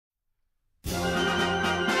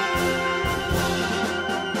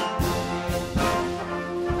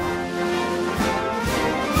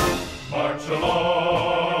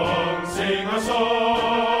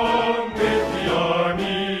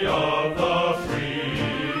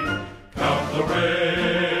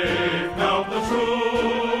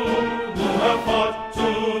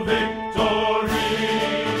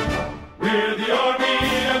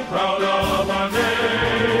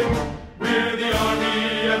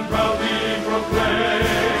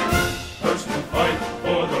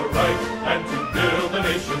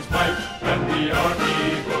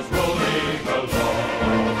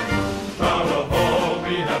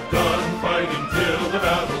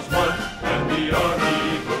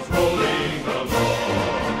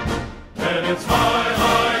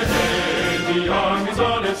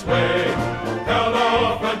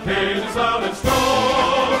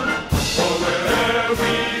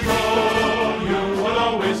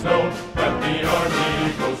just know that the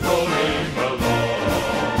army goes rolling along.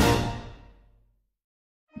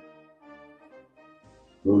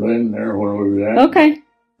 Berlin, there where we were at. Okay.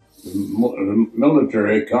 The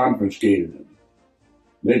military confiscated them.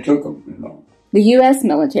 They took them, you know. The U.S.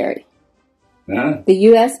 military. Huh? The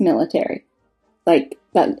U.S. military. Like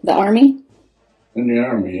the army? In the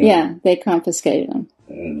army, yeah. Yeah, they confiscated them.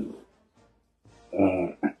 And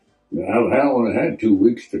I only had 2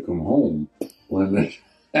 weeks to come home when this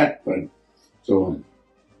happened. So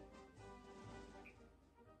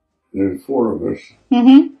there's 4 of us.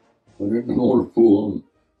 Mm-hmm. We're in the motor pool.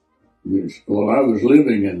 Well, I was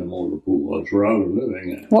living in the motor pool. That's where I was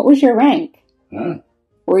living at. What was your rank? Huh?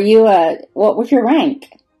 Were you what was your rank?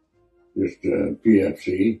 Just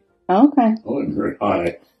PFC. Okay. I wasn't very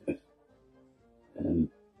high. And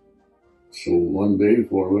so one day,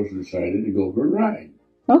 4 of us decided to go for a ride.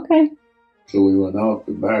 Okay. So we went out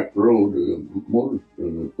the back road to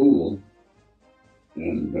the pool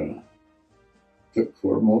and took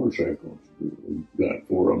 4 motorcycles. We got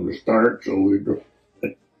 4 of them to start, so we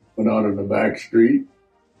went out on the back street.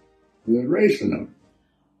 We were racing them.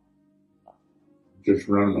 Just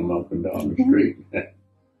running them up and down the street.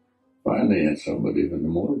 Finally, had somebody in the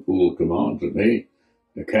motor pool come on and said, "Hey,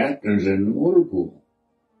 the captain's in the motor pool.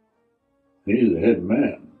 He's the head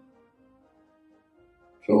man."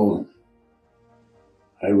 So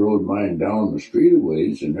I rode mine down the street a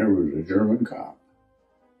ways, and there was a German cop.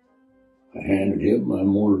 I handed him my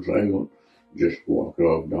motorcycle, just walked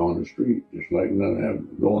off down the street, just like nothing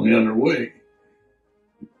happened, going the other way.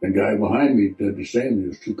 The guy behind me did the same. There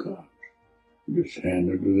was 2 cops. I just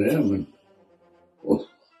handed it to them and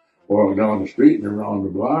walked down the street and around the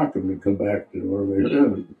block, and we come back to where they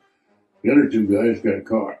live. And the other 2 guys got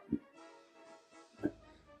caught.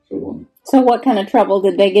 So what kind of trouble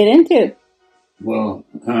did they get into? Well,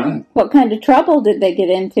 huh? What kind of trouble did they get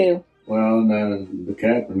into? Well, the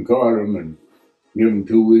captain caught them and gave them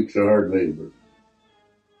 2 weeks of hard labor.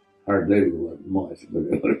 Hard labor wasn't much,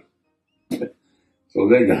 but so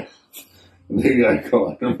they got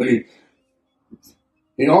caught.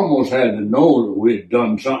 He almost had to know that we had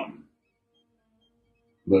done something,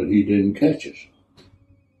 but he didn't catch us.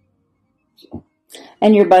 So.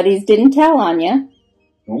 And your buddies didn't tell on you?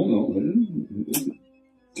 Oh no, they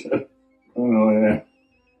didn't. Oh no, yeah.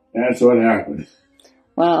 That's what happened.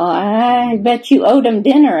 Well, I bet you owed them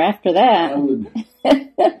dinner after that.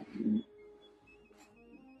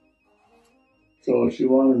 So she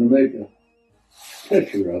wanted to make a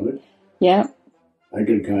picture of it. Yeah. I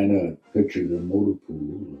could kind of picture the motor pool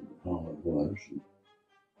and how it was.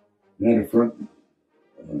 It had a front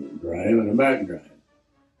drive and a back drive.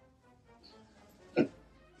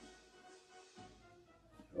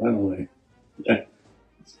 Anyway,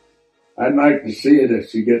 I'd like to see it if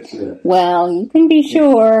she gets it. Well, you can be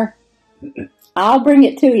sure. I'll bring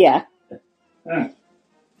it to you.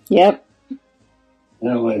 Yep.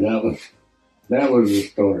 Anyway, that was the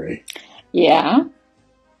story. Yeah.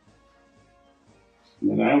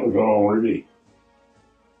 And I was already,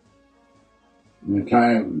 the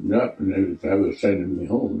time was up, and I was sending me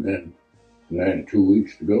home then, and I had 2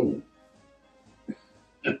 weeks to go.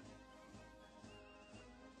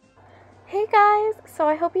 Hey guys, so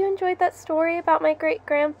I hope you enjoyed that story about my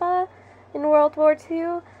great-grandpa in World War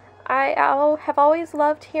II. I have always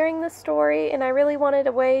loved hearing this story, and I really wanted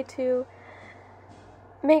a way to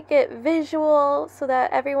make it visual so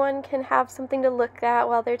that everyone can have something to look at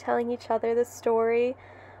while they're telling each other the story.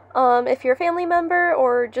 If you're a family member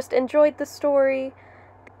or just enjoyed the story,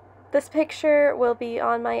 this picture will be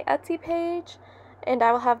on my Etsy page, and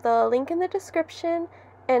I will have the link in the description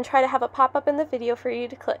and try to have it pop up in the video for you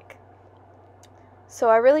to click. So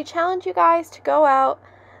I really challenge you guys to go out,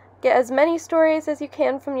 get as many stories as you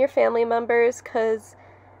can from your family members, because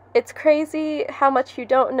it's crazy how much you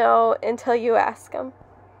don't know until you ask them.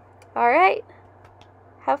 Alright,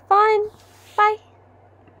 have fun!